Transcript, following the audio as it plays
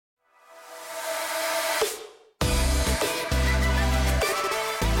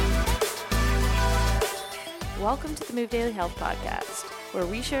Welcome to the Move Daily Health Podcast, where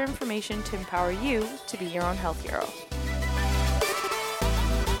we share information to empower you to be your own health hero.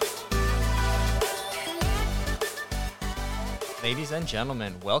 Ladies and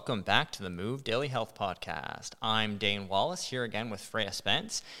gentlemen, welcome back to the Move Daily Health Podcast. I'm Dane Wallace here again with Freya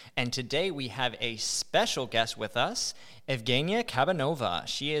Spence, and today we have a special guest with us, Evgenia Kabanova.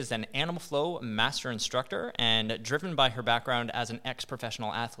 She is an Animal Flow master instructor, and driven by her background as an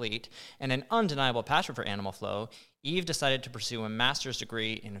ex-professional athlete and an undeniable passion for Animal Flow, Eve decided to pursue a master's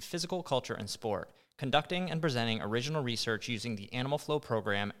degree in physical culture and sport, conducting and presenting original research using the Animal Flow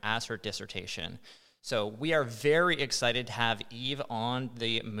program as her dissertation. So we are very excited to have Eve on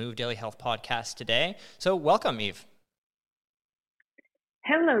the Move Daily Health Podcast today. So welcome, Eve.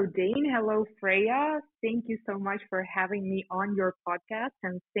 Hello, Dane. Hello, Freya. Thank you so much for having me on your podcast,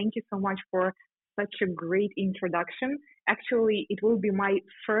 and thank you so much for such a great introduction. Actually, it will be my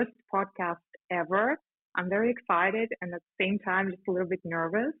first podcast ever. I'm very excited and at the same time just a little bit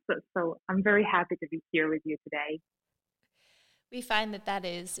nervous. So I'm very happy to be here with you today. We find that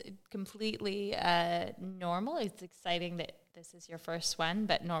is completely normal. It's exciting that this is your first one,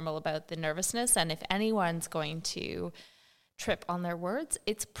 but normal about the nervousness. And if anyone's going to trip on their words,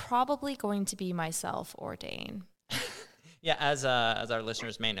 it's probably going to be myself or Dane. Yeah, as our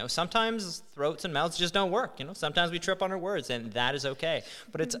listeners may know, sometimes throats and mouths just don't work. Sometimes we trip on our words, and that is okay.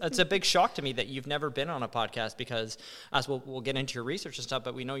 But it's a big shock to me that you've never been on a podcast because, as we'll get into your research and stuff,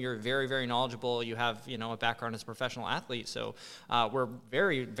 but we know you're very, very knowledgeable. You have a background as a professional athlete, so we're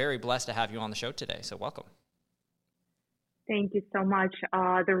very, very blessed to have you on the show today. So welcome. Thank you so much.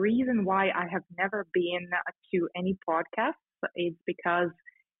 The reason why I have never been to any podcasts is because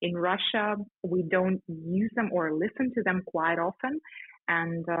in Russia, we don't use them or listen to them quite often.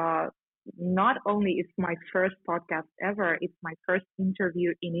 And not only is my first podcast ever, it's my first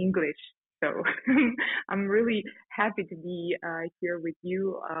interview in English. So I'm really happy to be here with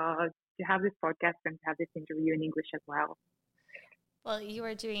you to have this podcast and to have this interview in English as well. Well, you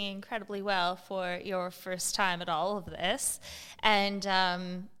are doing incredibly well for your first time at all of this. And,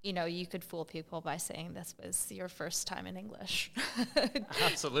 you could fool people by saying this was your first time in English.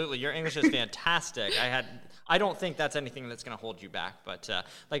 Absolutely. Your English is fantastic. I don't think that's anything that's going to hold you back. But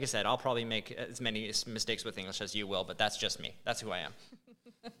like I said, I'll probably make as many mistakes with English as you will, but that's just me. That's who I am.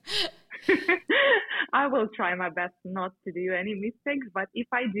 I will try my best not to do any mistakes, but if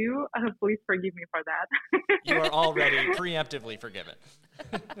I do, please forgive me for that. You are already preemptively forgiven.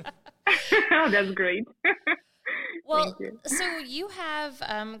 Oh, that's great. Well, so you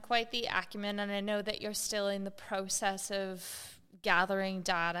have quite the acumen, and I know that you're still in the process of gathering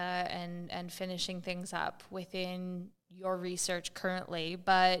data and finishing things up within your research currently,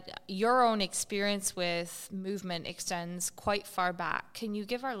 but your own experience with movement extends quite far back. Can you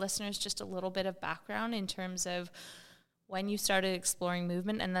give our listeners just a little bit of background in terms of when you started exploring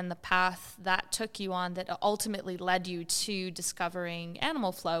movement and then the path that took you on that ultimately led you to discovering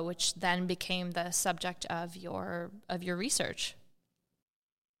Animal Flow, which then became the subject of your research?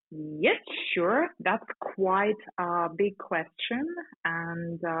 Yes, sure. That's quite a big question,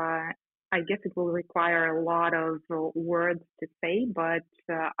 and I guess it will require a lot of words to say, but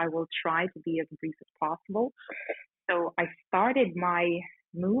I will try to be as brief as possible. So I started my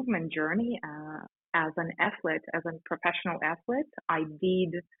movement journey as an athlete, as a professional athlete. I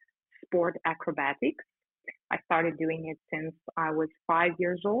did sport acrobatics. I started doing it since I was 5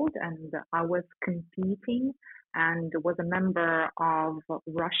 years old, and I was competing and was a member of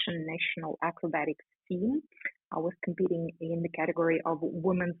Russian national acrobatics team. I was competing in the category of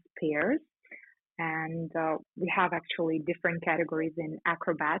women's pairs, and we have actually different categories in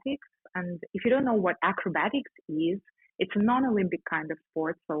acrobatics. And if you don't know what acrobatics is, it's a non-Olympic kind of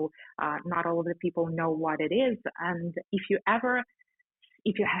sport, so not all of the people know what it is. And if you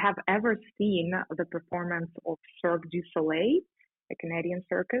have ever seen the performance of Cirque du Soleil, a Canadian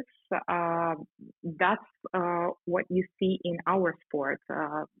circus, that's what you see in our sport.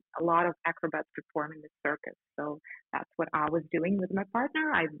 A lot of acrobats perform in the circus. So that's what I was doing with my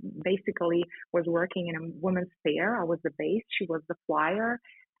partner. I basically was working in a women's pair. I was the base, she was the flyer,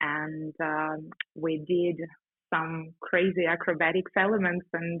 and we did some crazy acrobatics elements.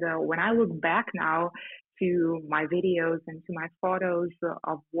 And when I look back now to my videos and to my photos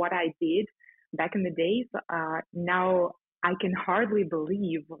of what I did back in the days, now I can hardly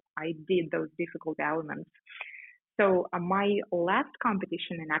believe I did those difficult elements. So my last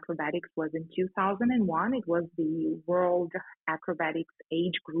competition in acrobatics was in 2001. It was the World Acrobatics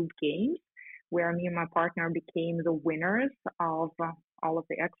Age Group Games, where me and my partner became the winners of all of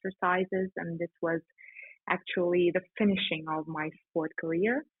the exercises. And this was actually the finishing of my sport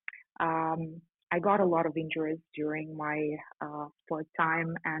career. I got a lot of injuries during my sport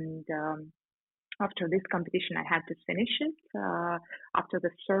time, and after this competition, I had to finish it. After the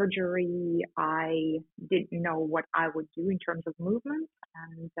surgery, I didn't know what I would do in terms of movement,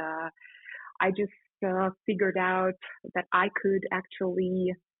 and I just figured out that I could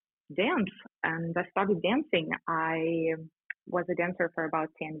actually dance, and I started dancing. I was a dancer for about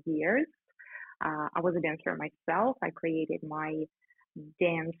 10 years. I was a dancer myself. I created my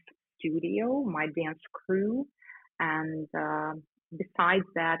dance studio, my dance crew, and besides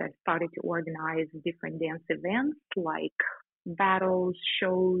that, I started to organize different dance events like battles,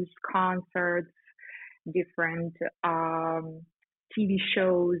 shows, concerts, different TV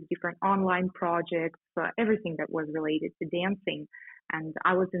shows, different online projects, everything that was related to dancing. And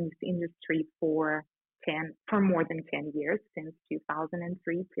I was in this industry for more than 10 years, since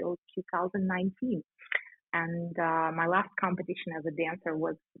 2003 till 2019. And my last competition as a dancer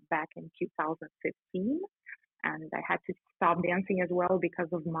was back in 2015. And I had to stop dancing as well because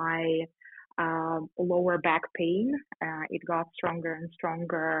of my lower back pain. It got stronger and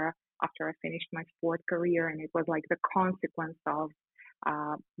stronger after I finished my sport career, and it was like the consequence of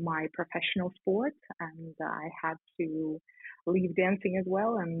my professional sport, and I had to leave dancing as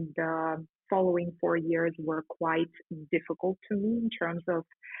well. And the following 4 years were quite difficult to me in terms of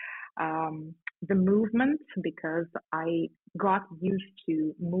the movement, because I got used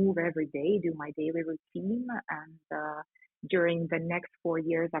to move every day, do my daily routine, and during the next 4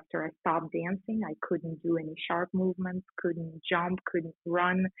 years after I stopped dancing, I couldn't do any sharp movements, couldn't jump, couldn't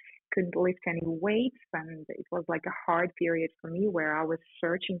run, couldn't lift any weights, and it was like a hard period for me where I was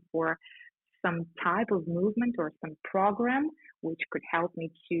searching for some type of movement or some program which could help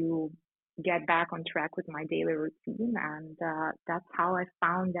me to get back on track with my daily routine. And that's how I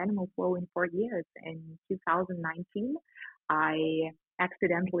found Animal Flow in 4 years. In 2019, I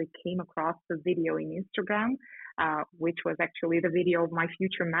accidentally came across the video in Instagram, which was actually the video of my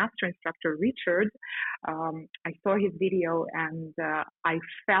future master instructor, Richard. I saw his video, and I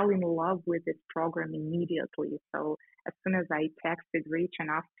fell in love with this program immediately. So as soon as I texted Rich and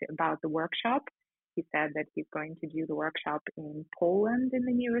asked about the workshop, he said that he's going to do the workshop in Poland in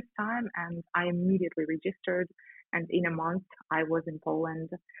the nearest time, and I immediately registered. And in a month, I was in Poland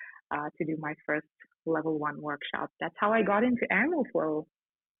to do my first level 1 workshop. That's how I got into Animal Flow.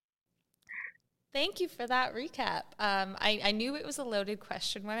 Thank you for that recap. I knew it was a loaded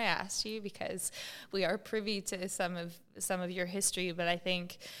question when I asked you, because we are privy to some of your history, but I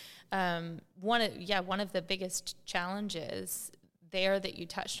think one of the biggest challenges there that you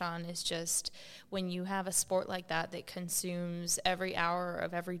touched on is just when you have a sport like that that consumes every hour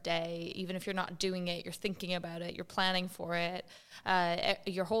of every day, even if you're not doing it, you're thinking about it, you're planning for it,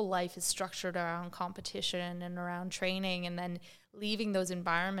 your whole life is structured around competition and around training, and then leaving those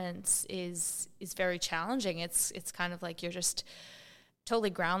environments is very challenging. It's kind of like you're just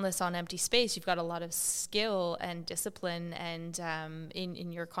totally groundless on empty space. You've got a lot of skill and discipline, and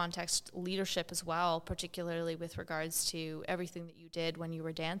in your context, leadership as well, particularly with regards to everything that you did when you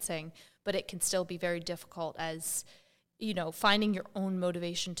were dancing. But it can still be very difficult as, finding your own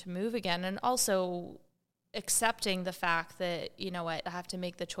motivation to move again, and also accepting the fact that, I have to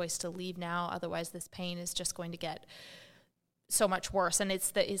make the choice to leave now, otherwise this pain is just going to get so much worse. And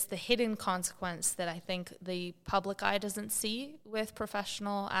it's the hidden consequence that I think the public eye doesn't see with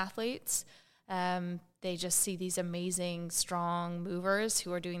professional athletes. They just see these amazing, strong movers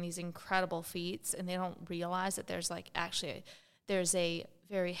who are doing these incredible feats, and they don't realize that there's there's a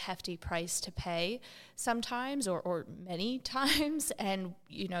very hefty price to pay sometimes, or many times. And,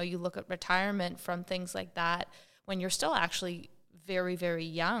 you look at retirement from things like that when you're still actually very, very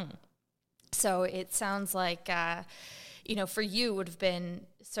young. So it sounds like, for you, would have been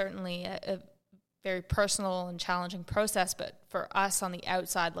certainly a very personal and challenging process, but for us on the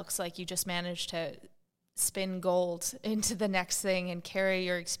outside, looks like you just managed to spin gold into the next thing and carry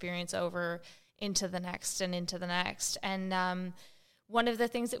your experience over into the next and into the next. And one of the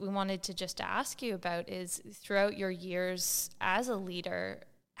things that we wanted to just ask you about is, throughout your years as a leader,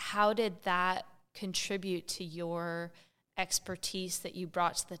 how did that contribute to your expertise that you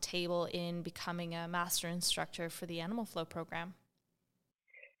brought to the table in becoming a master instructor for the Animal Flow program?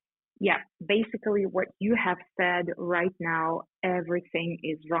 Yeah, basically what you have said right now, everything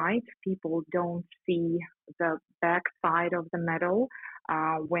is right. People don't see the backside of the medal.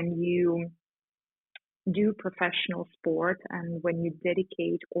 When you do professional sport and when you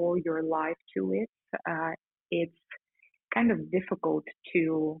dedicate all your life to it, it's kind of difficult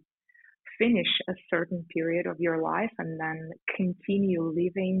to finish a certain period of your life and then continue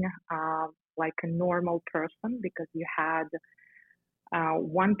living like a normal person, because you had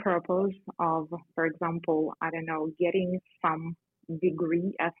one purpose of, for example, I don't know, getting some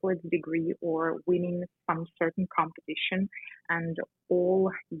degree, athlete's degree, or winning some certain competition, and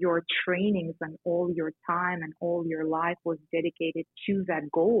all your trainings and all your time and all your life was dedicated to that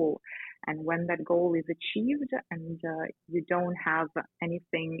goal. And when that goal is achieved and you don't have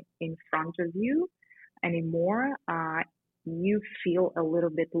anything in front of you anymore, you feel a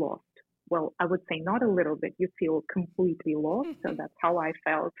little bit lost. Well, I would say not a little bit, you feel completely lost. So that's how I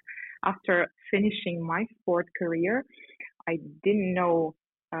felt after finishing my sport career. I didn't know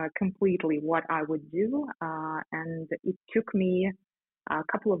completely what I would do, and it took me a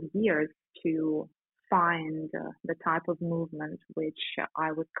couple of years to find the type of movement which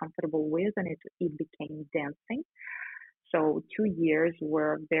I was comfortable with, and it became dancing. So 2 years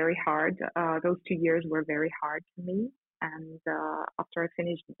were very hard. Those 2 years were very hard for me. And after I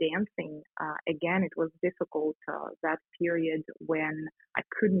finished dancing, again, it was difficult. That period when I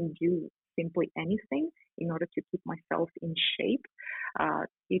couldn't do simply anything in order to keep myself in shape,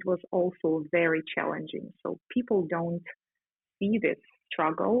 it was also very challenging. So people don't see this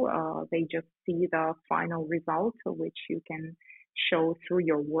struggle. They just see the final result, which you can show through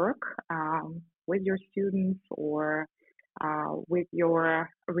your work with your students or with your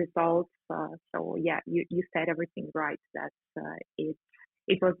results. So yeah, you said everything right. That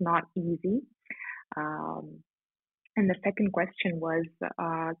it was not easy. And the second question was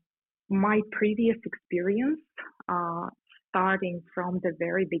my previous experience, starting from the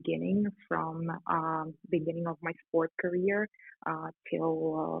very beginning, from beginning of my sport career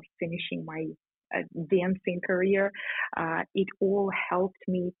till finishing my dancing career. It all helped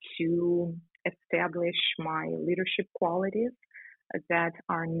me to establish my leadership qualities that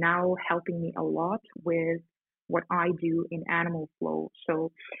are now helping me a lot with what I do in Animal Flow.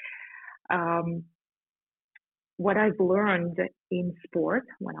 So what I've learned in sport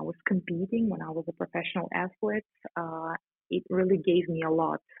when I was competing, when I was a professional athlete, it really gave me a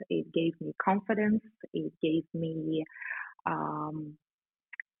lot. It gave me confidence. It gave me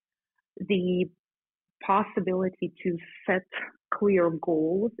the possibility to set clear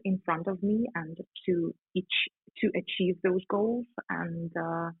goals in front of me and to achieve those goals. And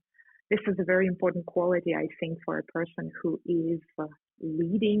this is a very important quality, I think, for a person who is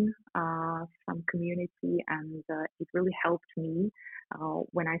leading some community. And it really helped me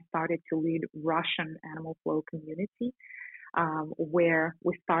when I started to lead Russian Animal Flow community, where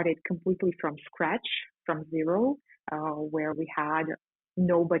we started completely from scratch, from zero, where we had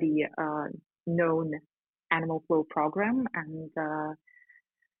nobody known Animal Flow program. And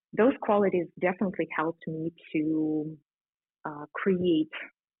those qualities definitely helped me to create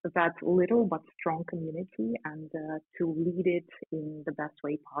that little but strong community and to lead it in the best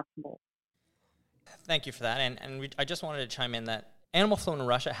way possible. Thank you for that. I just wanted to chime in that Animal Flow in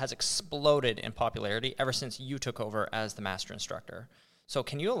Russia has exploded in popularity ever since you took over as the master instructor. So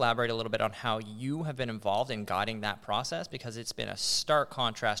can you elaborate a little bit on how you have been involved in guiding that process? Because it's been a stark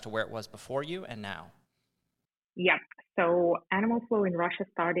contrast to where it was before you and now. Yeah. So Animal Flow in Russia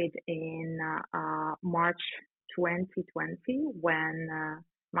started in March 2020 when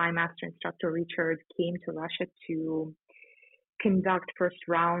my master instructor Richard came to Russia to conduct first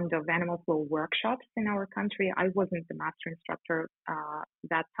round of Animal Flow workshops in our country. I wasn't the master instructor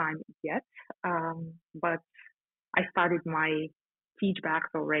that time yet, but I started my teach backs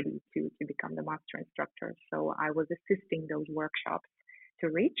already to become the master instructor. So I was assisting those workshops to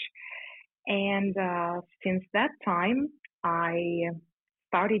Rich. And since that time, I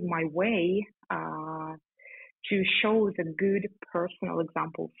started my way to show the good personal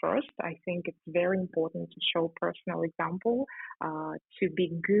example first. I think it's very important to show personal example, to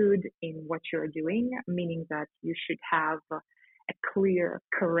be good in what you're doing, meaning that you should have a clear,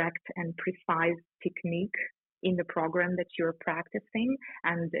 correct, and precise technique in the program that you're practicing.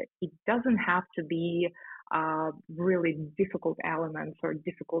 And it doesn't have to be really difficult elements or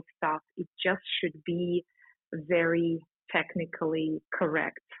difficult stuff. It just should be very technically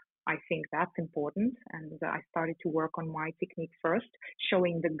correct. I think that's important. And I started to work on my technique first,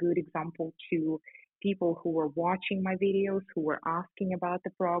 showing the good example to people who were watching my videos, who were asking about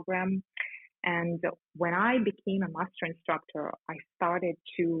the program. And when I became a master instructor, I started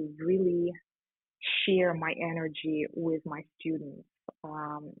to really share my energy with my students.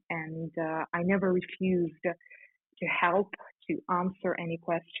 And I never refused to help, to answer any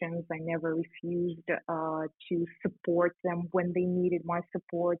questions. I never refused to support them when they needed my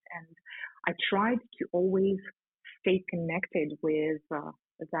support. And I tried to always stay connected with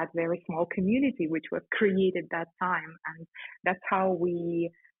that very small community which was created that time. And that's how we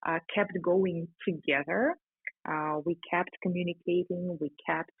kept going together. We kept communicating, we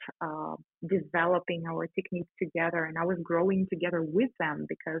kept developing our techniques together, and I was growing together with them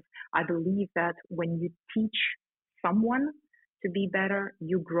because I believe that when you teach someone to be better,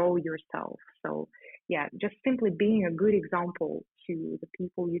 you grow yourself. So, yeah, just simply being a good example to the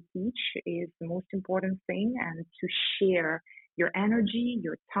people you teach is the most important thing, and to share your energy,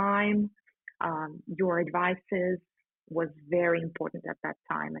 your time, your advices was very important at that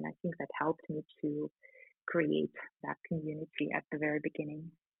time, and I think that helped me to create that community at the very beginning.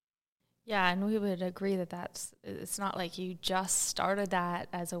 Yeah, and we would agree that it's not like you just started that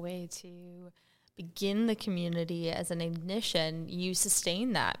as a way to begin the community as an ignition. You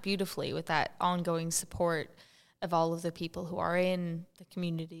sustain that beautifully with that ongoing support of all of the people who are in the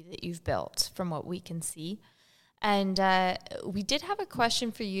community that you've built, from what we can see. And we did have a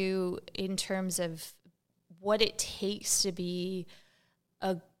question for you in terms of what it takes to be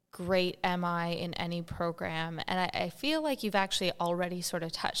a great MI in any program. And I feel like you've actually already sort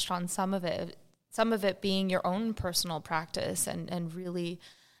of touched on some of it being your own personal practice and really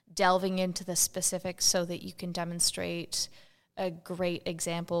delving into the specifics so that you can demonstrate a great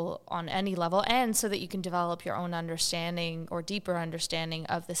example on any level, and so that you can develop your own understanding or deeper understanding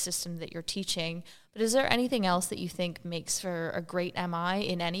of the system that you're teaching. But is there anything else that you think makes for a great MI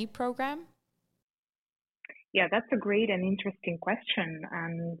in any program? Yeah, that's a great and interesting question.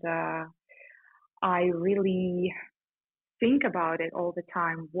 And I really think about it all the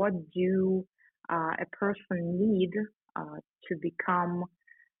time. What do a person need to become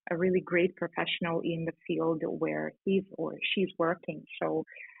a really great professional in the field where he's or she's working? So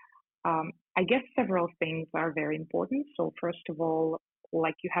I guess several things are very important. So first of all,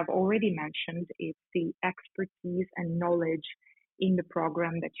 like you have already mentioned, it's the expertise and knowledge in the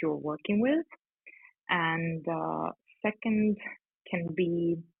program that you're working with. And second can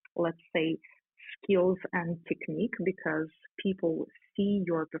be, let's say, skills and technique, because people see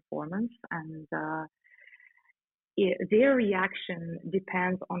your performance, and their reaction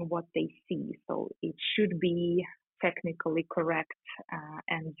depends on what they see. So it should be technically correct,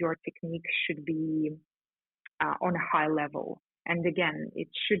 and your technique should be on a high level. And again, it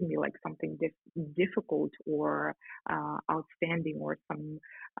shouldn't be like something difficult or outstanding, or some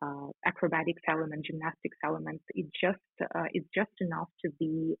acrobatics element, gymnastics elements. It's just enough to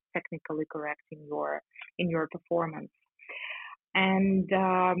be technically correct in your performance. And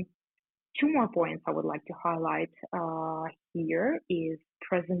two more points I would like to highlight here is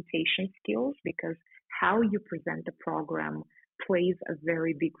presentation skills, because how you present the program plays a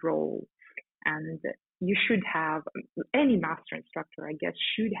very big role. And you should have, any master instructor, I guess,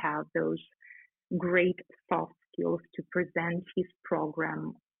 should have those great soft skills to present his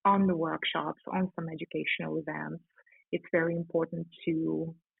program on the workshops, on some educational events. It's very important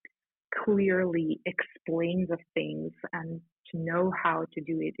to clearly explain the things and to know how to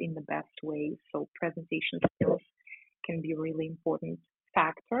do it in the best way. So presentation skills can be a really important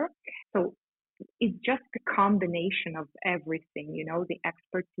factor. So it's just a combination of everything, the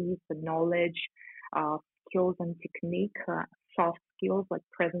expertise, the knowledge, skills and technique, soft skills like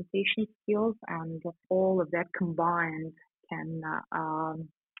presentation skills, and all of that combined can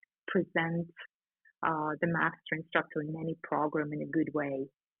present the master instructor in any program in a good way.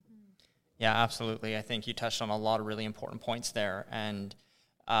 Yeah, absolutely. I think you touched on a lot of really important points there. And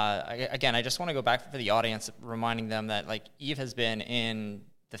again, I just want to go back for the audience, reminding them that Eve has been in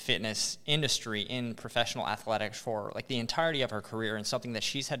the fitness industry, in professional athletics for the entirety of her career, and something that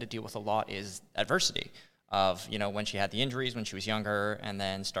she's had to deal with a lot is adversity of, when she had the injuries when she was younger, and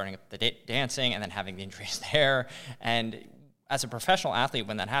then starting up the dancing, and then having the injuries there. And as a professional athlete,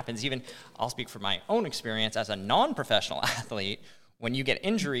 when that happens, even I'll speak from my own experience as a non-professional athlete, when you get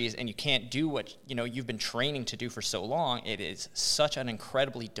injuries and you can't do what you've been training to do for so long, it is such an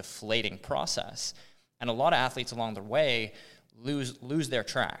incredibly deflating process. And a lot of athletes along the way lose their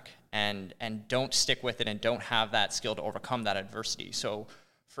track and don't stick with it and don't have that skill to overcome that adversity. So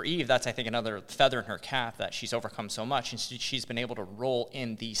for Eve, that's, I think, another feather in her cap, that she's overcome so much, and she's been able to roll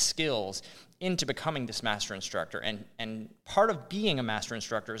in these skills into becoming this master instructor. And part of being a master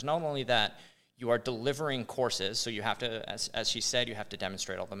instructor is not only that you are delivering courses, so you have to, as she said, you have to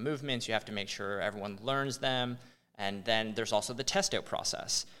demonstrate all the movements, you have to make sure everyone learns them, and then there's also the test out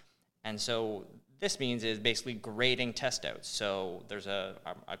process. And so this means is basically grading test outs. So there's a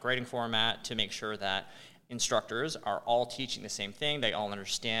grading format to make sure that instructors are all teaching the same thing, they all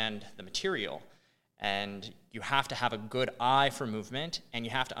understand the material. And you have to have a good eye for movement, and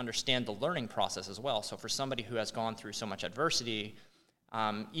you have to understand the learning process as well. So for somebody who has gone through so much adversity,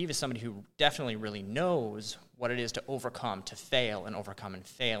 Eve is somebody who definitely really knows what it is to overcome, to fail and overcome and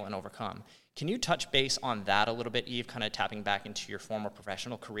fail and overcome. Can you touch base on that a little bit, Eve, kind of tapping back into your former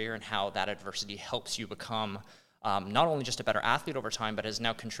professional career and how that adversity helps you become not only just a better athlete over time, but has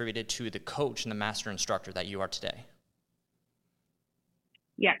now contributed to the coach and the master instructor that you are today?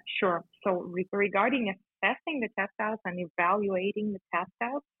 Yeah, sure. So regarding assessing the test outs and evaluating the test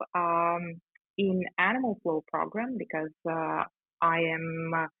outs in Animal Flow program, because I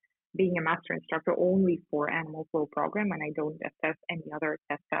am being a master instructor only for Animal Flow program, and I don't assess any other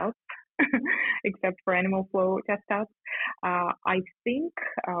test outs except for Animal Flow test outs. I think,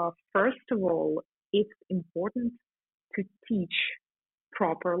 first of all, it's important to teach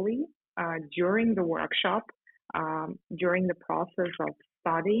properly during the workshop, during the process of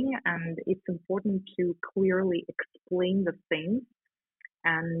studying, and it's important to clearly explain the things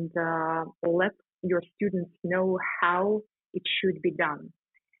and let your students know how it should be done.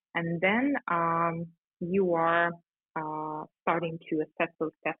 And then you are starting to assess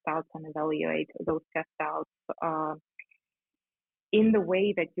those test outs and evaluate those test outs in the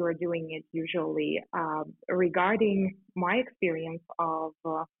way that you're doing it usually. Regarding my experience of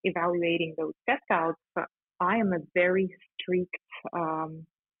evaluating those test outs, I am a very strict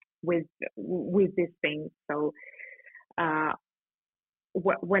with these things. So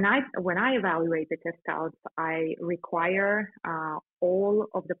when I evaluate the test outs, I require all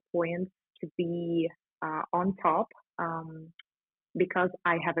of the points to be on top because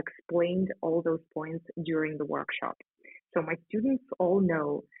I have explained all those points during the workshop. So my students all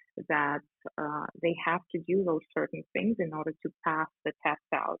know that they have to do those certain things in order to pass the test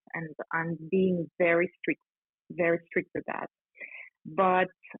out, and I'm being very strict with that. But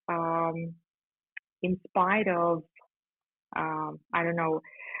in spite of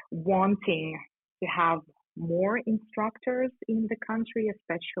wanting to have more instructors in the country,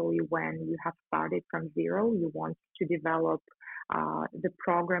 especially when you have started from zero, you want to develop the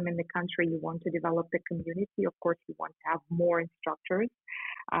program in the country, you want to develop the community, of course, you want to have more instructors.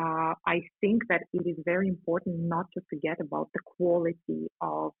 I think that it is very important not to forget about the quality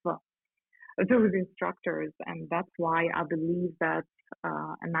of those instructors, and that's why I believe that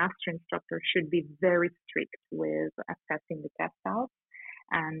a master instructor should be very strict with assessing the test outs,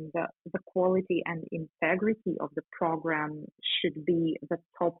 and the quality and integrity of the program should be the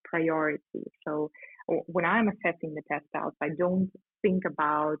top priority. So when I'm assessing the test outs, I don't think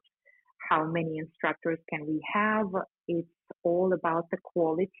about how many instructors can we have. It's all about the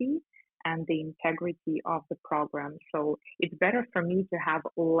quality and the integrity of the program. So it's better for me to have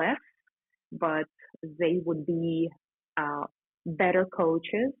less, but they would be better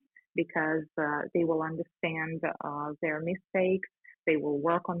coaches because they will understand their mistakes, they will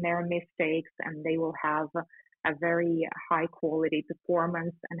work on their mistakes, and they will have a very high quality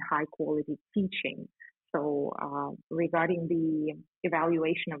performance and high quality teaching. So regarding the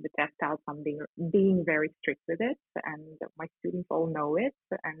evaluation of the test outs, I'm being very strict with it, and my students all know it.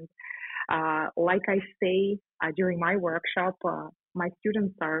 And like I say during my workshop, my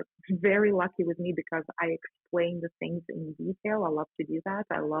students are very lucky with me because I explain the things in detail. I love to do that.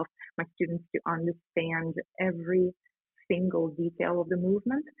 I love my students to understand every single detail of the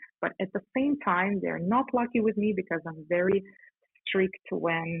movement, but at the same time, they're not lucky with me because I'm very strict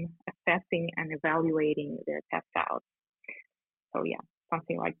when assessing and evaluating their test outs. So yeah,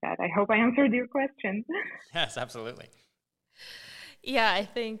 something like that. I hope I answered your question. Yes, absolutely. Yeah, I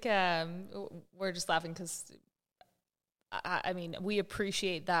think we're just laughing because I mean, we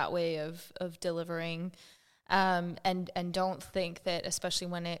appreciate that way of delivering, and don't think that, especially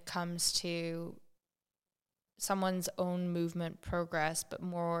when it comes to someone's own movement progress, but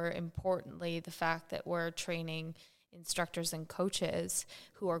more importantly, the fact that we're training instructors and coaches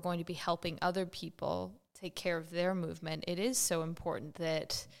who are going to be helping other people take care of their movement. It is so important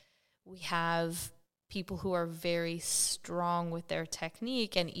that we have people who are very strong with their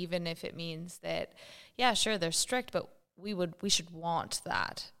technique, and even if it means that, yeah, sure, they're strict, but we should want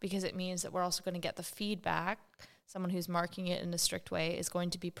that because it means that we're also going to get the feedback. Someone who's marking it in a strict way is going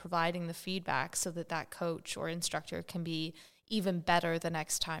to be providing the feedback so that that coach or instructor can be even better the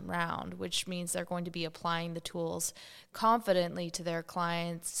next time round, which means they're going to be applying the tools confidently to their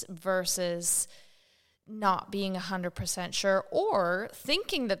clients versus not being 100% sure or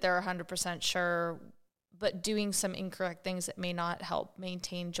thinking that they're 100% sure, but doing some incorrect things that may not help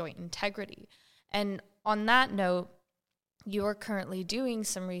maintain joint integrity. And on that note, you're currently doing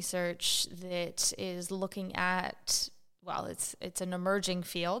some research that is looking at, well, it's an emerging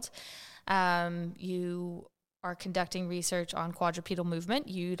field. You are conducting research on quadrupedal movement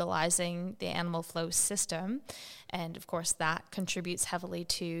utilizing the animal flow system. And of course, that contributes heavily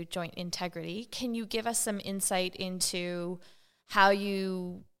to joint integrity. Can you give us some insight into how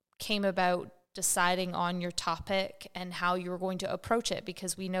you came about deciding on your topic and how you were going to approach it?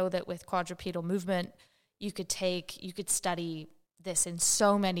 Because we know that with quadrupedal movement, you could study this in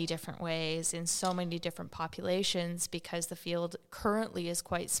so many different ways, in so many different populations, because the field currently is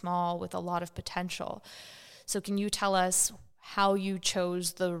quite small with a lot of potential. So can you tell us how you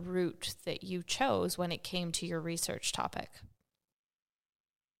chose the route that you chose when it came to your research topic?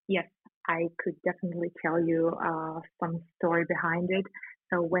 Yes, I could definitely tell you some story behind it.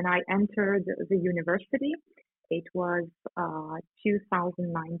 So when I entered the university, it was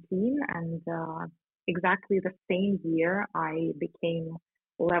 2019, and exactly the same year I became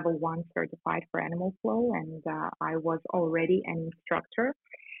level 1 certified for animal flow, and I was already an instructor.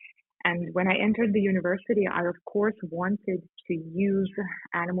 And when I entered the university, I of course wanted to use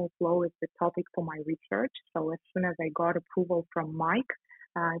animal flow as the topic for my research. So as soon as I got approval from Mike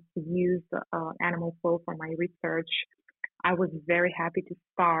to use animal flow for my research, I was very happy to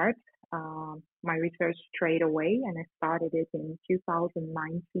start my research straight away, and I started it in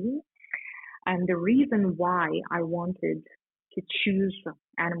 2019. And the reason why I wanted to choose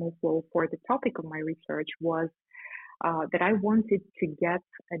animal flow for the topic of my research was that I wanted to get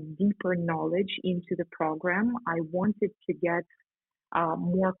a deeper knowledge into the program. I wanted to get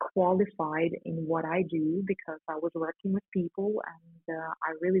more qualified in what I do because I was working with people, and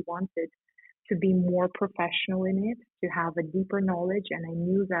I really wanted to be more professional in it, to have a deeper knowledge. And I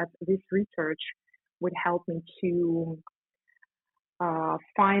knew that this research would help me to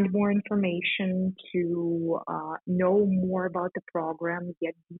find more information, to know more about the program,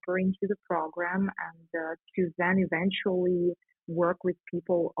 get deeper into the program, and to then eventually work with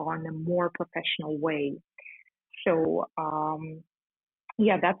people on a more professional way. So,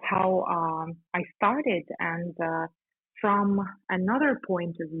 yeah, that's how I started. And from another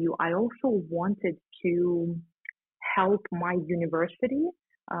point of view, I also wanted to help my university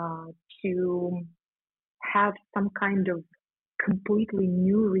to have some kind of completely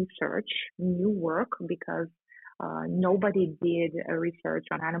new research, new work, because nobody did a research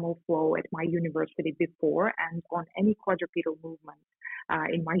on animal flow at my university before and on any quadrupedal movement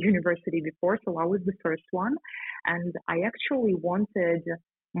in my university before. So I was the first one. And I actually wanted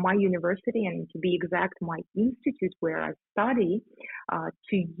my university, and to be exact, my institute where I study,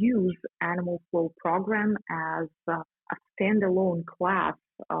 to use animal flow program as a standalone class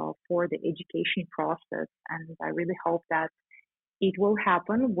for the education process. And I really hope that it will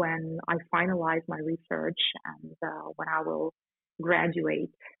happen when I finalize my research and when I will graduate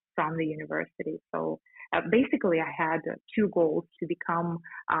from the university. So basically, I had two goals: to become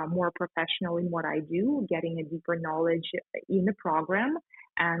more professional in what I do, getting a deeper knowledge in the program,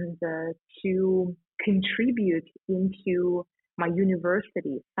 and to contribute into my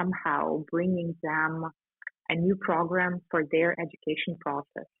university somehow, bringing them a new program for their education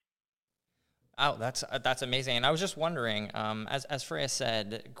process. Oh, that's amazing. And I was just wondering, as Freya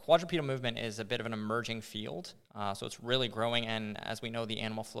said, quadrupedal movement is a bit of an emerging field, so it's really growing. And as we know, the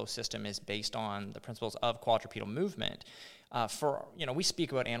animal flow system is based on the principles of quadrupedal movement. We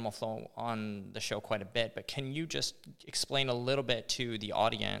speak about animal flow on the show quite a bit, but can you just explain a little bit to the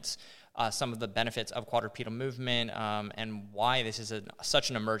audience some of the benefits of quadrupedal movement and why this is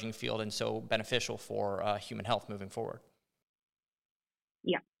such an emerging field and so beneficial for human health moving forward?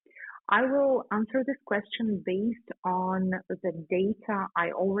 Yeah. I will answer this question based on the data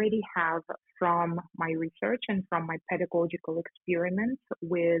I already have from my research and from my pedagogical experiments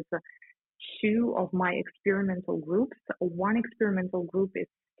with two of my experimental groups. One experimental group is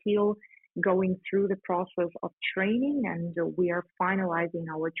still going through the process of training, and we are finalizing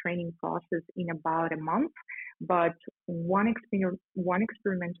our training process in about a month. But one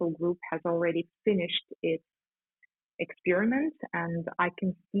experimental group has already finished its experiment, and I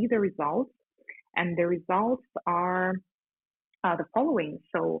can see the results. And the results are the following.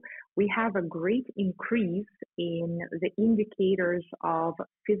 So we have a great increase in the indicators of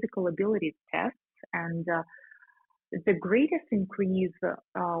physical abilities tests, and the greatest increase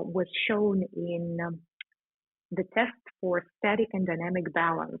was shown in the test for static and dynamic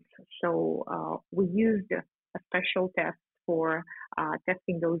balance. So we used a special test for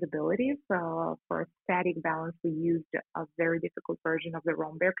testing those abilities. For static balance, we used a very difficult version of the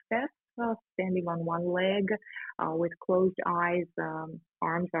Romberg test, standing on one leg with closed eyes,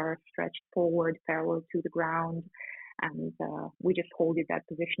 arms are stretched forward parallel to the ground, and we just hold that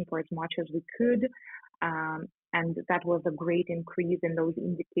position for as much as we could. And that was a great increase in those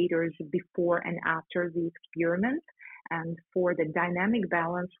indicators before and after the experiment. And for the dynamic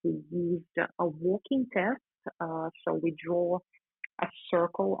balance, we used a walking test. So we draw a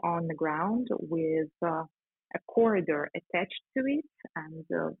circle on the ground with a corridor attached to it.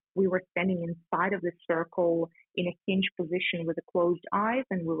 And we were standing inside of the circle in a hinge position with the closed eyes,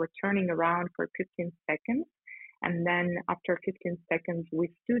 and we were turning around for 15 seconds. And then after 15 seconds, we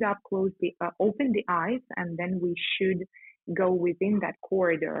stood up, opened the eyes, and then we should go within that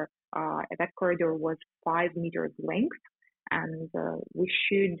corridor. That corridor was 5 meters length, and we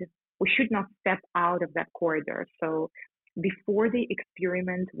should not step out of that corridor. So before the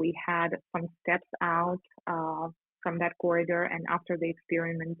experiment, we had some steps out from that corridor, and after the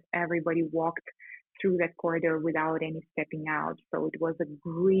experiment, everybody walked through that corridor without any stepping out. So it was a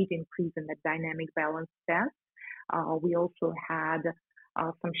great increase in the dynamic balance test. We also had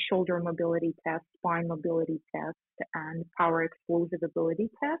some shoulder mobility tests, spine mobility tests, and power explosive ability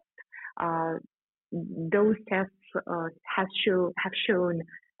tests. Those tests have shown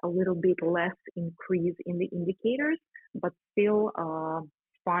a little bit less increase in the indicators, but still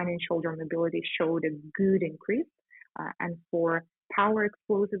spine and shoulder mobility showed a good increase. And for power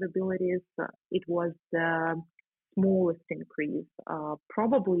explosive abilities, it was the smallest increase,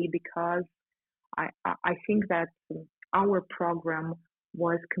 probably because I think that our program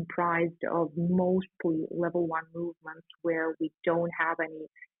was comprised of mostly level 1 movements where we don't have any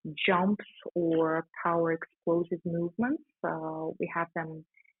jumps or power explosive movements. We have them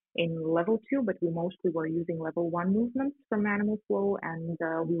in level 2, but we mostly were using level 1 movements from Animal Flow, and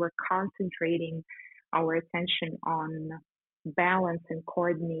we were concentrating our attention on balance and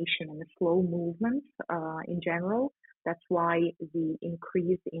coordination and slow movements in general. That's why the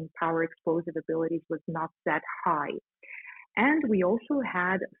increase in power explosive abilities was not that high. And we also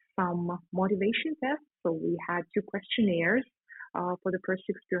had some motivation tests. So we had 2 questionnaires for the first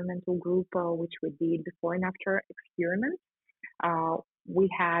experimental group, which we did before and after experiment. We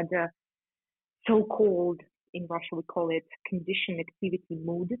had so-called, in Russia we call it condition activity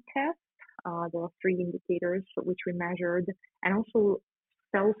mood test. There are 3 indicators which we measured, and also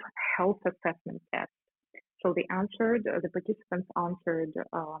self-health assessment test. So the participants answered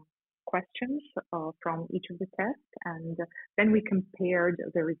questions from each of the tests, and then we compared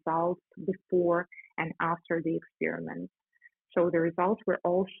the results before and after the experiment. So the results were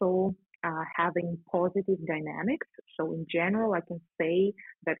also having positive dynamics. So in general, I can say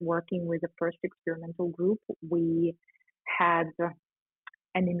that working with the first experimental group, we had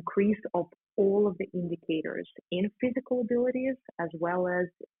an increase of all of the indicators in physical abilities as well as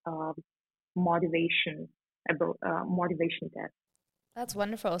motivation test. That's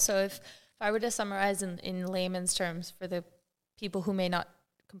wonderful. So if I were to summarize in layman's terms for the people who may not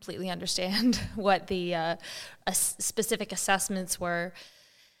completely understand what the specific assessments were,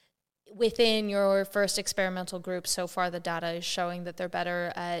 within your first experimental group, so far the data is showing that they're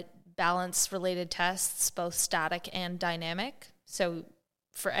better at balance-related tests, both static and dynamic. So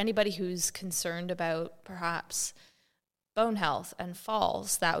for anybody who's concerned about perhaps bone health and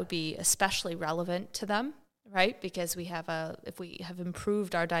falls, that would be especially relevant to them, right? Because if we have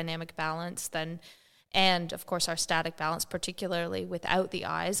improved our dynamic balance, then, and of course our static balance, particularly without the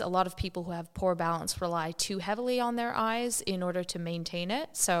eyes, a lot of people who have poor balance rely too heavily on their eyes in order to maintain it.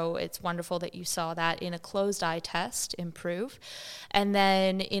 So it's wonderful that you saw that in a closed eye test improve. And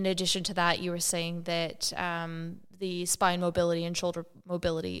then in addition to that, you were saying that the spine mobility and shoulder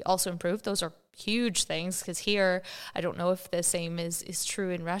mobility also improved. Those are huge things, because here, I don't know if the same is true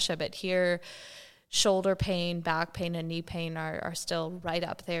in Russia, but here, shoulder pain, back pain, and knee pain are still right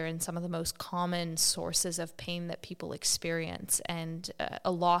up there in some of the most common sources of pain that people experience. And a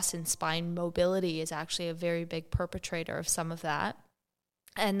loss in spine mobility is actually a very big perpetrator of some of that.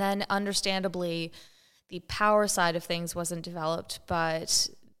 And then understandably, the power side of things wasn't developed, but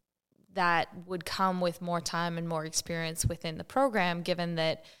that would come with more time and more experience within the program, given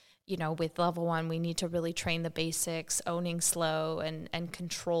that, you know, with level 1, we need to really train the basics, owning slow and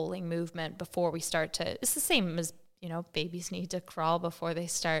controlling movement before we start to, it's the same as, you know, babies need to crawl before they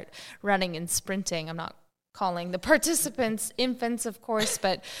start running and sprinting. I'm not calling the participants infants, of course,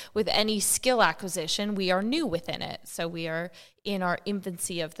 but with any skill acquisition, we are new within it. So we are in our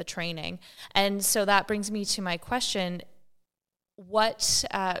infancy of the training. And so that brings me to my question.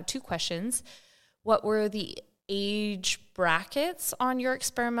 2 questions. What were the age brackets on your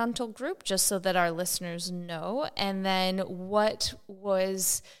experimental group, just so that our listeners know? And then what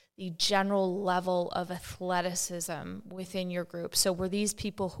was the general level of athleticism within your group? So were these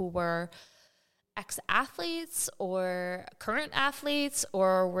people who were ex-athletes or current athletes,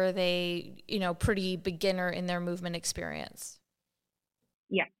 or were they, pretty beginner in their movement experience?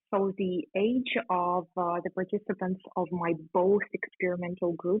 Yeah, so the age of the participants of my both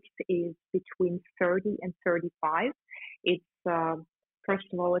experimental groups is between 30 and 35. It's first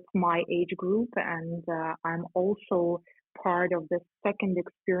of all, it's my age group, and I'm also part of the second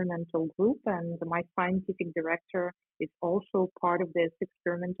experimental group, and my scientific director is also part of this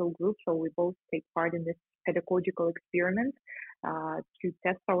experimental group. So we both take part in this pedagogical experiment to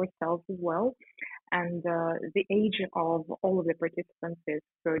test ourselves as well. And the age of all of the participants is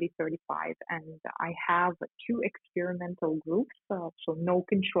 30, 35. And I have two experimental groups, so no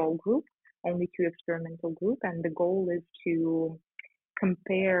control group, only two experimental group. And the goal is to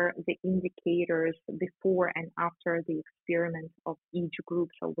compare the indicators before and after the experiment of each group.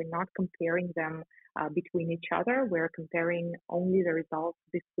 So we're not comparing them between each other. We're comparing only the results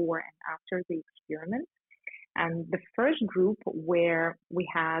before and after the experiment. And the first group, where we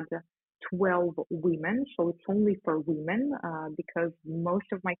had 12 women, so it's only for women because most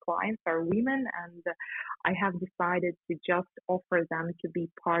of my clients are women, and I have decided to just offer them to be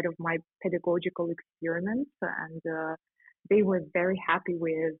part of my pedagogical experiments, and they were very happy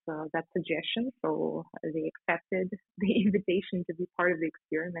with that suggestion, so they accepted the invitation to be part of the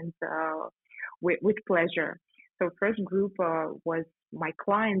experiment with pleasure. So first group was my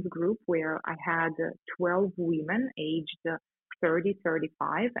clients group, where I had 12 women aged 30,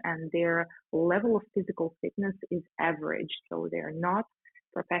 35, and their level of physical fitness is average. So they're not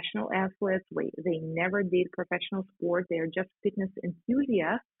professional athletes. They never did professional sport. They're just fitness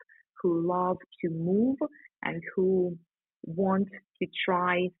enthusiasts who love to move and who want to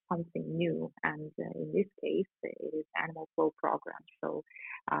try something new. And in this case, it is Animal Flow program. So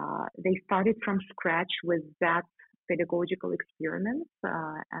they started from scratch with that pedagogical experiment,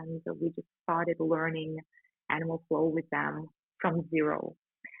 and we just started learning Animal Flow with them from zero.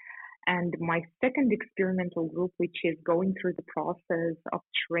 And my second experimental group, which is going through the process of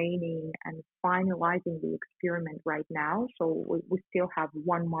training and finalizing the experiment right now. So we still have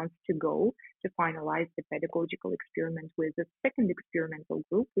 1 month to go to finalize the pedagogical experiment with the second experimental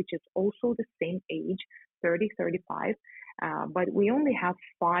group, which is also the same age, 30, 35. But we only have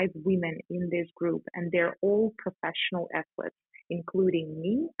 5 women in this group, and they're all professional athletes, including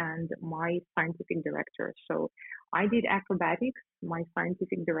me and my scientific director. So I did acrobatics. My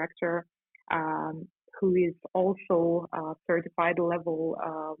scientific director, who is also a certified level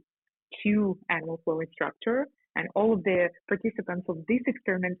 2 Animal Flow instructor, and all of the participants of this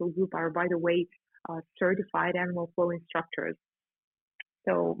experimental group are, by the way, certified Animal Flow instructors.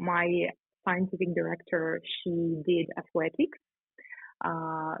 So my scientific director, she did athletics.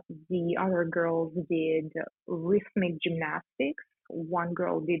 The other girls did rhythmic gymnastics. One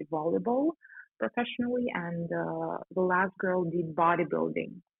girl did volleyball professionally, and the last girl did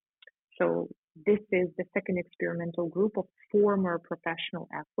bodybuilding. So this is the second experimental group of former professional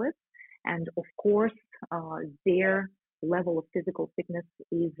athletes, and of course, their level of physical fitness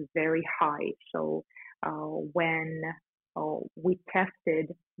is very high. So when we tested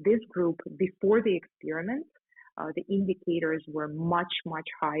this group before the experiment, the indicators were much, much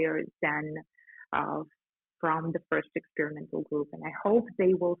higher than from the first experimental group. And I hope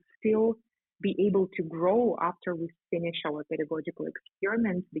they will still be able to grow after we finish our pedagogical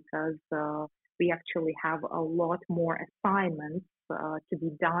experiment, because we actually have a lot more assignments to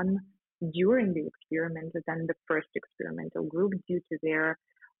be done during the experiment than the first experimental group due to their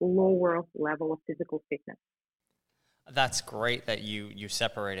lower level of physical fitness. That's great that you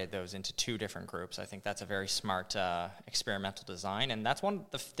separated those into 2 different groups. I think that's a very smart experimental design, and that's one of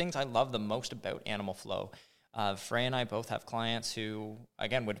the things I love the most about Animal Flow. Freya and I both have clients who,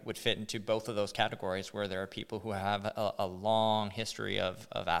 again, would fit into both of those categories, where there are people who have a long history of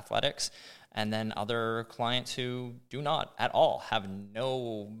athletics, and then other clients who do not at all, have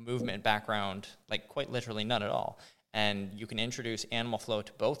no movement background, like quite literally none at all. And you can introduce Animal Flow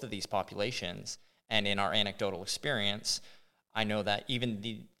to both of these populations. And in our anecdotal experience, I know that even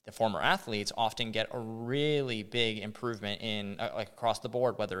the former athletes often get a really big improvement in like across the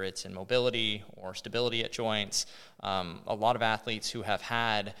board, whether it's in mobility or stability at joints. A lot of athletes who have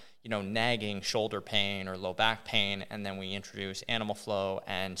had, nagging shoulder pain or low back pain, and then we introduce Animal Flow,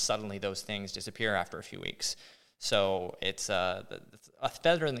 and suddenly those things disappear after a few weeks. So it's a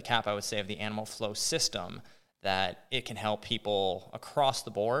feather in the cap, I would say, of the Animal Flow system, that it can help people across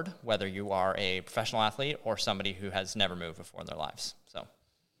the board, whether you are a professional athlete or somebody who has never moved before in their lives. So,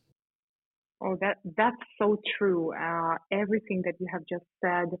 oh, that's so true. Everything that you have just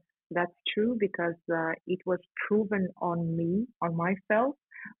said, that's true, because it was proven on me, on myself.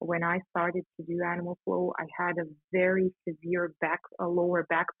 when I started to do Animal Flow, I had a very severe lower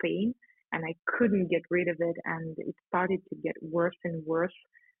back pain, and I couldn't get rid of it, and it started to get worse and worse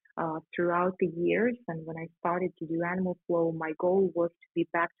throughout the years. And when I started to do Animal Flow, my goal was to be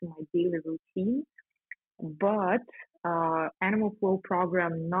back to my daily routine. But Animal Flow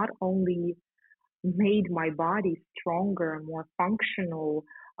program not only made my body stronger, more functional,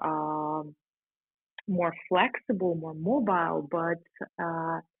 uh, more flexible, more mobile, but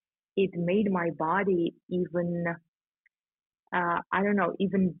it made my body even, I don't know,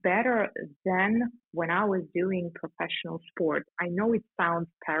 even better than when I was doing professional sport. I know it sounds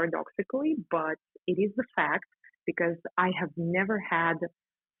paradoxically, but it is the fact because I have never had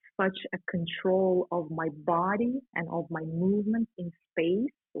such a control of my body and of my movement in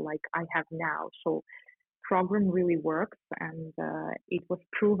space like I have now. So program really works, and it was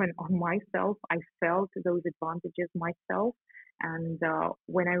proven on myself. I felt those advantages myself, and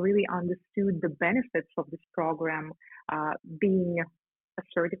when I really understood the benefits of this program, being a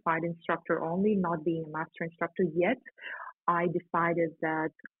certified instructor only, not being a master instructor yet, I decided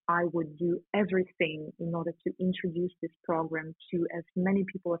that I would do everything in order to introduce this program to as many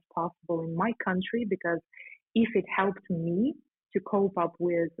people as possible in my country, because if it helped me to cope up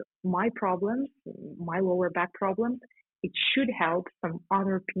with my problems, my lower back problems, it should help some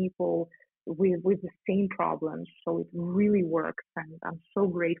other people with the same problems. So it really works. And I'm so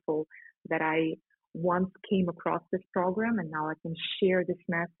grateful that I once came across this program, and now I can share this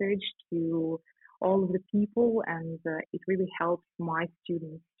message to all of the people, and it really helps my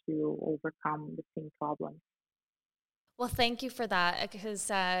students to overcome the same problems. Well, thank you for that, because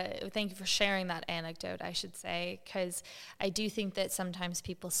thank you for sharing that anecdote, I should say, because I do think that sometimes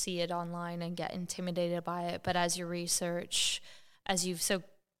people see it online and get intimidated by it. But as your research, as you've so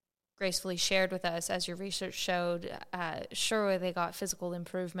gracefully shared with us, as your research showed, sure, they got physical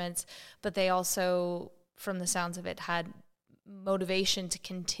improvements, but they also, from the sounds of it, had motivation to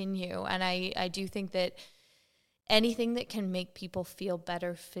continue. And I do think that anything that can make people feel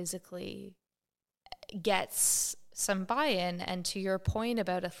better physically gets some buy-in. And to your point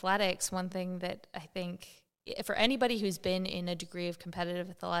about athletics, one thing that I think for anybody who's been in a degree of competitive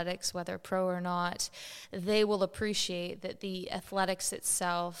athletics, whether pro or not, they will appreciate that the athletics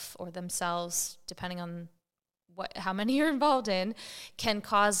itself, or themselves, depending on how many you're involved in, can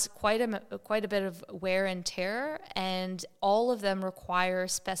cause quite a bit of wear and tear, and all of them require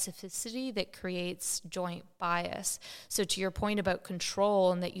specificity that creates joint bias. So to your point about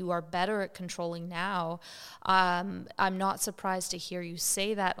control and that you are better at controlling now, I'm not surprised to hear you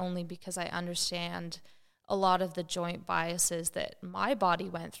say that, only because I understand a lot of the joint biases that my body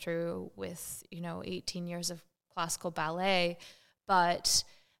went through with 18 years of classical ballet. But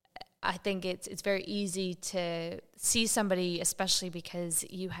I think it's very easy to see somebody, especially because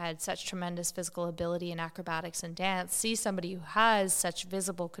you had such tremendous physical ability in acrobatics and dance, see somebody who has such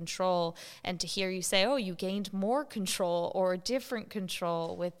visible control, and to hear you say, oh, you gained more control or different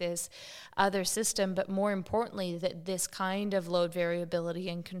control with this other system. But more importantly, that this kind of load variability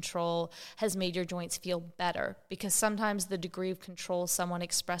and control has made your joints feel better, because sometimes the degree of control someone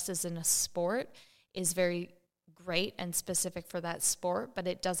expresses in a sport is very great and specific for that sport, but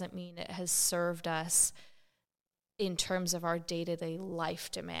it doesn't mean it has served us in terms of our day-to-day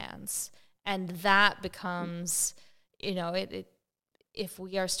life demands. And that becomes, if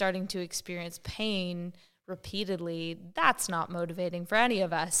we are starting to experience pain repeatedly, that's not motivating for any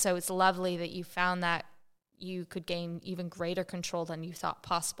of us. So it's lovely that you found that you could gain even greater control than you thought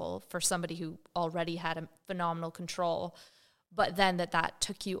possible for somebody who already had a phenomenal control, but then that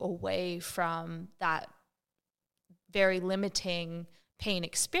took you away from that very limiting pain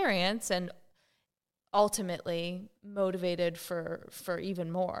experience, and ultimately motivated for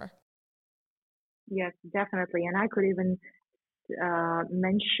even more. Yes, definitely. And I could even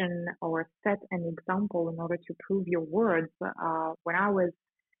mention or set an example in order to prove your words. When I was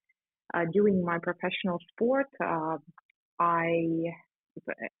doing my professional sport, as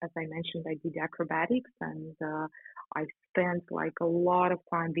I mentioned, I did acrobatics, and I spent like a lot of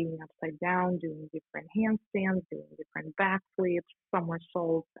time being upside down, doing different handstands, doing different backflips,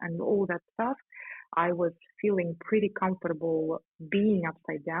 somersaults, and all that stuff. I was feeling pretty comfortable being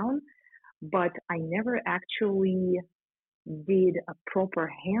upside down, but I never actually did a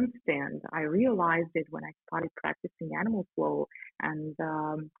proper handstand. I realized it when I started practicing Animal Flow, and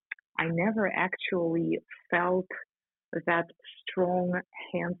I never actually felt that strong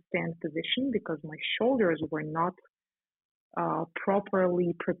handstand position because my shoulders were not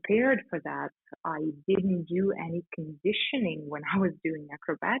properly prepared for that. I didn't do any conditioning when I was doing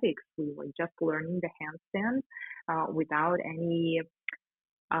acrobatics. We were just learning the handstand without any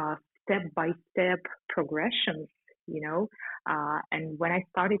step-by-step progressions, you know. And when I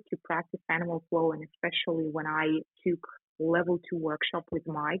started to practice animal flow, and especially when I took level 2 workshop with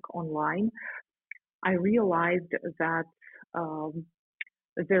Mike online, I realized that um,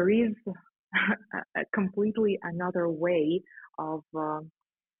 there is a completely another way of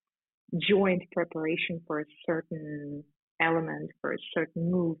joint preparation for a certain element, for a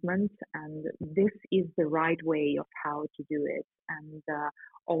certain movement, and this is the right way of how to do it. And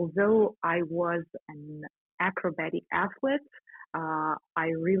although I was an acrobatic athlete, I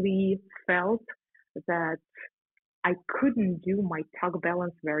really felt that I couldn't do my tug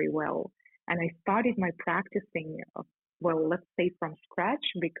balance very well. And I started my practicing, well, let's say from scratch,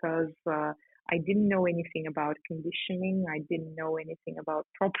 because I didn't know anything about conditioning. I didn't know anything about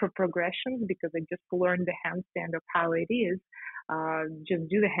proper progressions because I just learned the handstand of how it is. Just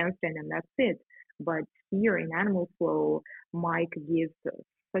do the handstand and that's it. But here in Animal Flow, Mike gives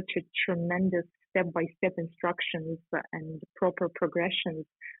such a tremendous step-by-step instructions and proper progressions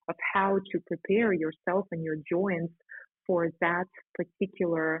of how to prepare yourself and your joints for that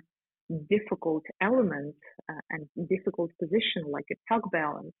particular difficult element and difficult position like a tug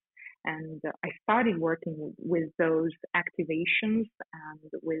balance. And I started working with those activations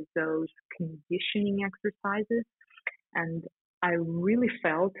and with those conditioning exercises. And I really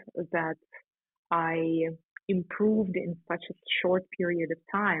felt that I improved in such a short period of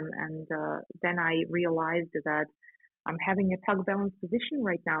time. And then I realized that I'm having a tug balance position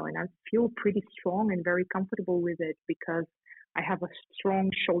right now, and I feel pretty strong and very comfortable with it because I have a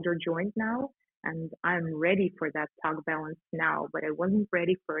strong shoulder joint now, and I'm ready for that tug balance now. But I wasn't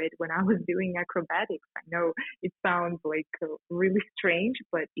ready for it when I was doing acrobatics. I know it sounds like really strange,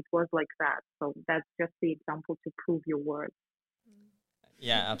 but it was like that. So that's just the example to prove your words.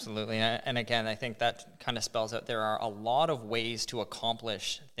 Yeah, absolutely. And again, I think that kind of spells out there are a lot of ways to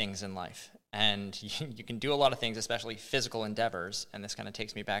accomplish things in life. And you can do a lot of things, especially physical endeavors. And this kind of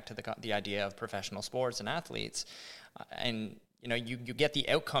takes me back to the idea of professional sports and athletes. And, you get the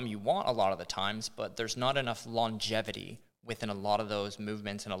outcome you want a lot of the times, but there's not enough longevity within a lot of those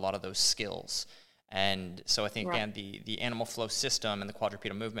movements and a lot of those skills. And so I think, right, again, the animal flow system and the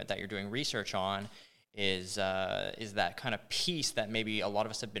quadrupedal movement that you're doing research on is that kind of piece that maybe a lot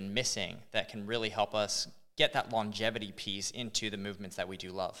of us have been missing that can really help us get that longevity piece into the movements that we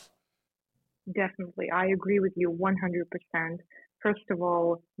do love. Definitely. I agree with you 100%. First of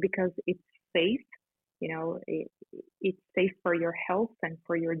all, because it's safe, it's safe for your health and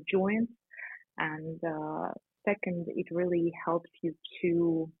for your joints. And second, it really helps you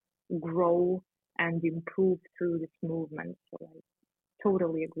to grow and improve through this movement. So I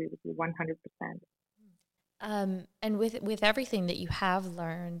totally agree with you 100%. And with everything that you have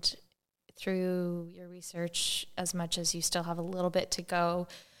learned through your research, as much as you still have a little bit to go,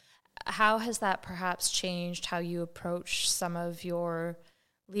 how has that perhaps changed how you approach some of your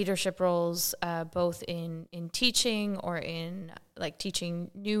leadership roles, both in teaching or in like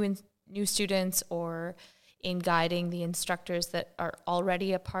teaching new students, or in guiding the instructors that are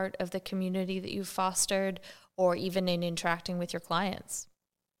already a part of the community that you've fostered, or even in interacting with your clients?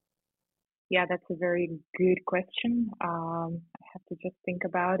 Yeah, that's a very good question. I have to just think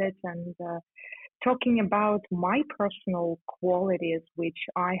about it. And talking about my personal qualities, which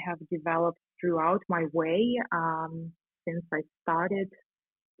I have developed throughout my way since I started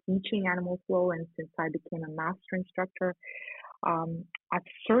teaching animal flow and since I became a master instructor, I've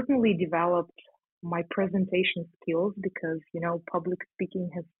certainly developed my presentation skills because, public speaking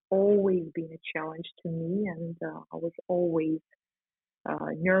has always been a challenge to me, and I was always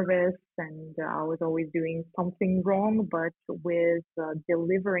nervous, and I was always doing something wrong. But with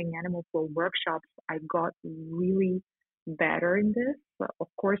delivering animal flow workshops, I got really better in this. Of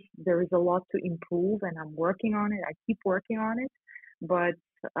course, there is a lot to improve, and I'm working on it. I keep working on it, but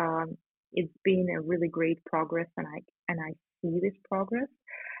it's been a really great progress, and I see this progress.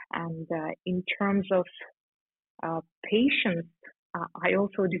 And in terms of patience, I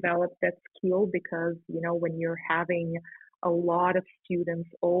also developed that skill because, when you're having a lot of students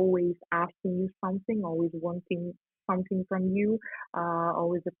always asking you something, always wanting something from you,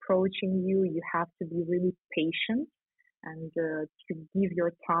 always approaching you, you have to be really patient and to give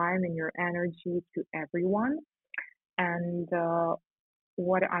your time and your energy to everyone. And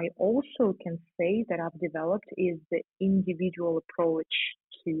what I also can say that I've developed is the individual approach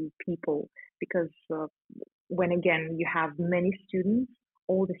to people, because when again you have many students,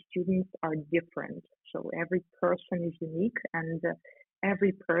 all the students are different. So every person is unique, and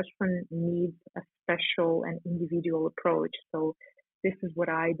every person needs a special and individual approach. So this is what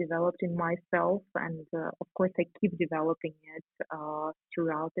I developed in myself, and of course I keep developing it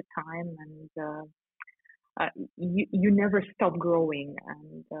throughout the time, and you never stop growing,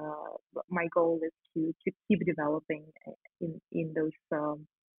 and my goal is to keep developing in those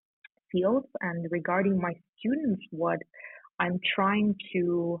fields. And regarding my students, what I'm trying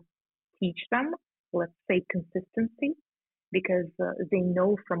to teach them, let's say consistency, because they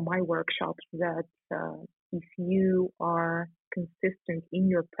know from my workshops that if you are consistent in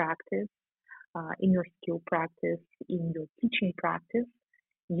your practice, in your skill practice, in your teaching practice,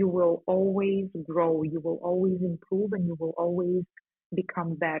 you will always grow, you will always improve, and you will always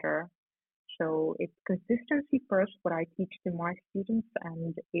become better. So it's consistency first, what I teach to my students,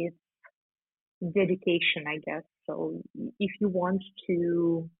 and it's dedication, I guess. So if you want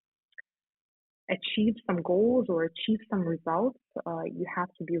to achieve some goals or achieve some results, you have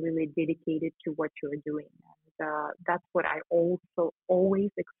to be really dedicated to what you're doing. And that's what I also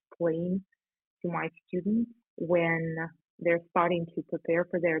always explain to my students when they're starting to prepare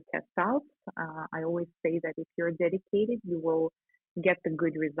for their test outs. I always say that if you're dedicated, you will get the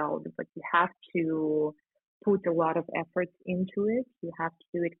good result, but you have to put a lot of effort into it. You have to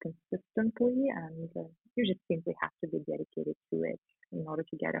do it consistently, and you just simply have to be dedicated to it in order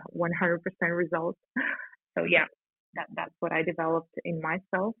to get a 100% result. So yeah, that's what I developed in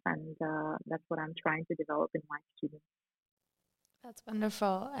myself, and that's what I'm trying to develop in my students. That's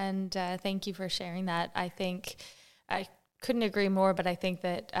wonderful, and thank you for sharing that. I think I couldn't agree more, but I think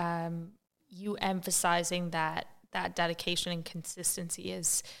that you emphasizing that dedication and consistency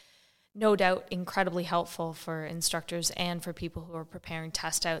is no doubt incredibly helpful for instructors and for people who are preparing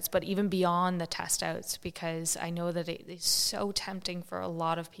test outs, but even beyond the test outs, because I know that it is so tempting for a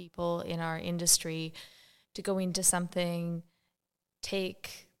lot of people in our industry to go into something,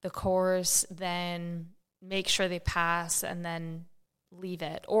 take the course, then make sure they pass, and then leave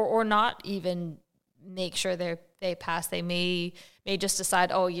it, or not even make sure they pass. They may just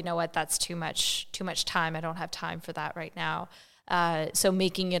decide, oh, you know what, that's too much time. I don't have time for that right now. So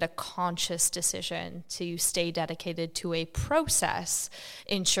making it a conscious decision to stay dedicated to a process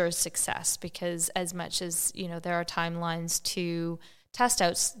ensures success, because as much as, you know, there are timelines to test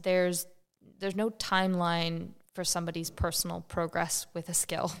outs, there's no timeline for somebody's personal progress with a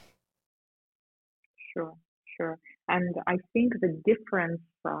skill. Sure. And I think the difference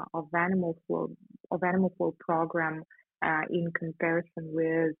of Animal Flow program in comparison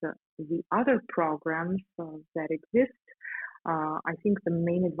with the other programs that exist, I think the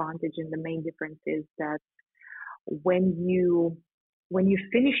main advantage and the main difference is that when you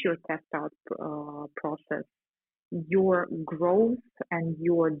finish your test out process, your growth and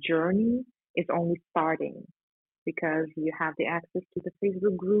your journey is only starting, because you have the access to the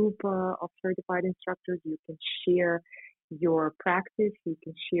Facebook group of certified instructors. You can share your practice, you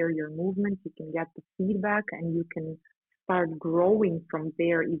can share your movements, you can get the feedback, and you can start growing from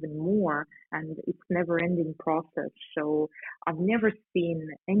there even more. And it's never-ending process. So I've never seen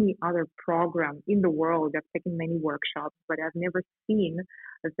any other program in the world. I've taken many workshops, but I've never seen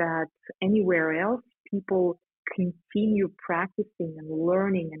that anywhere else people continue practicing and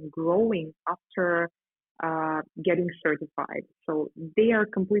learning and growing after getting certified. So they are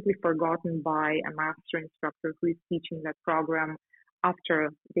completely forgotten by a master instructor who is teaching that program after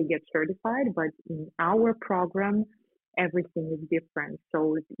they get certified. But in our program, everything is different.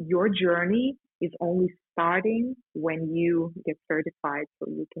 So your journey is only starting when you get certified. So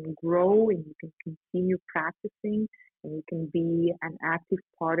you can grow and you can continue practicing, and you can be an active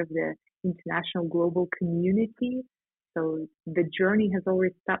part of the international global community. So the journey has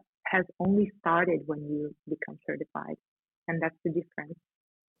only started when you become certified, and that's the difference.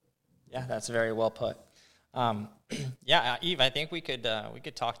 Yeah, that's very well put. Yeah, Eve, I think we could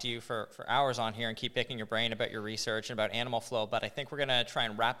talk to you for hours on here and keep picking your brain about your research and about Animal Flow, but I think we're going to try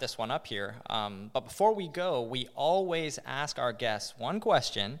and wrap this one up here. But before we go, we always ask our guests one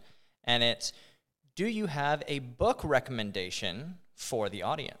question, and it's, do you have a book recommendation for the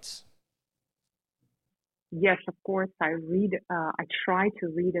audience? Yes, of course. I try to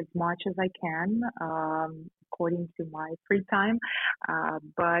read as much as I can, according to my free time.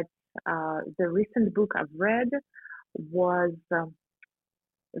 But the recent book I've read was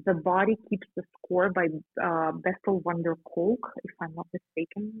The Body Keeps the Score by Bessel van der Kolk, if I'm not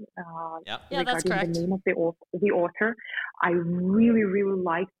mistaken. Yeah, that's correct. The name of the author. I really, really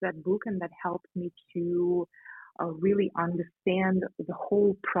liked that book, and that helped me to really understand the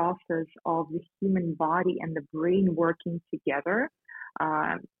whole process of the human body and the brain working together,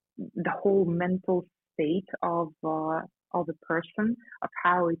 the whole mental state of a person, of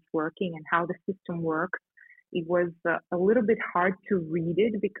how it's working and how the system works. it was a little bit hard to read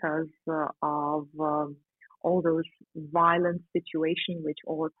it because of all those violent situations which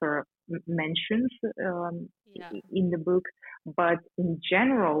author mentions in the book. But in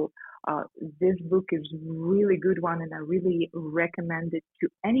general, this book is really good one, and I really recommend it to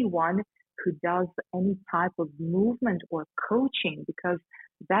anyone who does any type of movement or coaching, because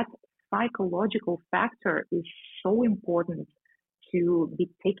that psychological factor is so important to be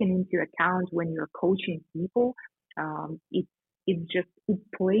taken into account when you're coaching people. It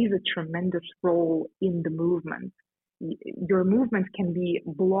plays a tremendous role in the movement. Your movement can be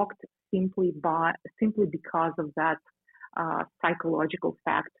blocked simply because of that psychological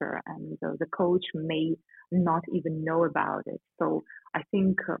factor, and the coach may not even know about it. So I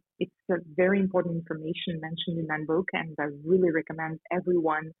think it's a very important information mentioned in that book, and I really recommend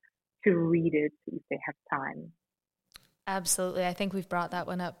everyone to read it if they have time. Absolutely. I think we've brought that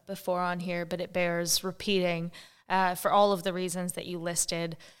one up before on here, but it bears repeating for all of the reasons that you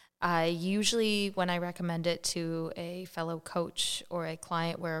listed. Usually when I recommend it to a fellow coach or a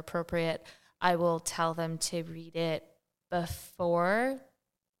client where appropriate, I will tell them to read it before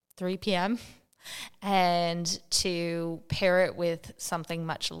 3 p.m. and to pair it with something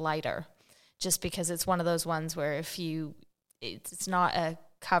much lighter, just because it's one of those ones where it's not a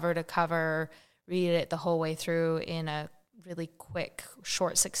cover to cover, read it the whole way through in a really quick,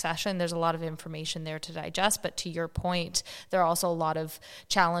 short succession. There's a lot of information there to digest, but to your point, there are also a lot of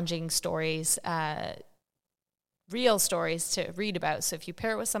challenging stories, real stories to read about. So if you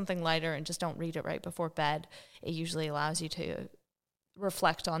pair it with something lighter and just don't read it right before bed, it usually allows you to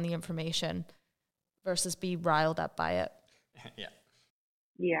reflect on the information versus be riled up by it.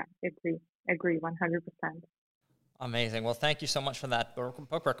 Yeah, agree 100%. Amazing. Well, thank you so much for that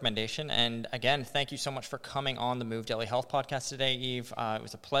book recommendation. And again, thank you so much for coming on the Move Daily Health podcast today, Eve. It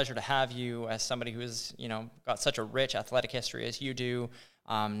was a pleasure to have you as somebody who has, got such a rich athletic history as you do.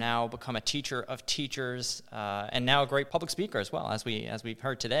 Now become a teacher of teachers, and now a great public speaker as well, as we've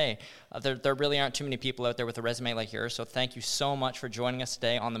heard today. There really aren't too many people out there with a resume like yours. So thank you so much for joining us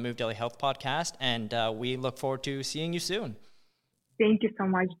today on the Move Daily Health podcast, and we look forward to seeing you soon. Thank you so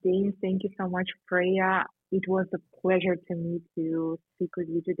much, Dane. Thank you so much, Freya. It was a pleasure to me to speak with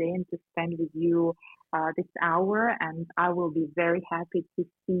you today and to spend with you this hour, and I will be very happy to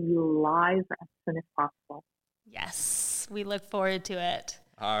see you live as soon as possible. Yes, we look forward to it.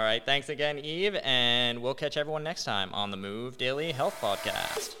 All right. Thanks again, Eve, and we'll catch everyone next time on the Move Daily Health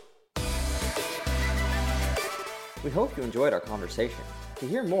Podcast. We hope you enjoyed our conversation. To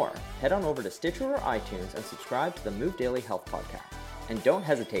hear more, head on over to Stitcher or iTunes and subscribe to the Move Daily Health Podcast. And don't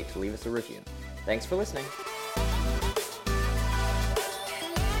hesitate to leave us a review. Thanks for listening.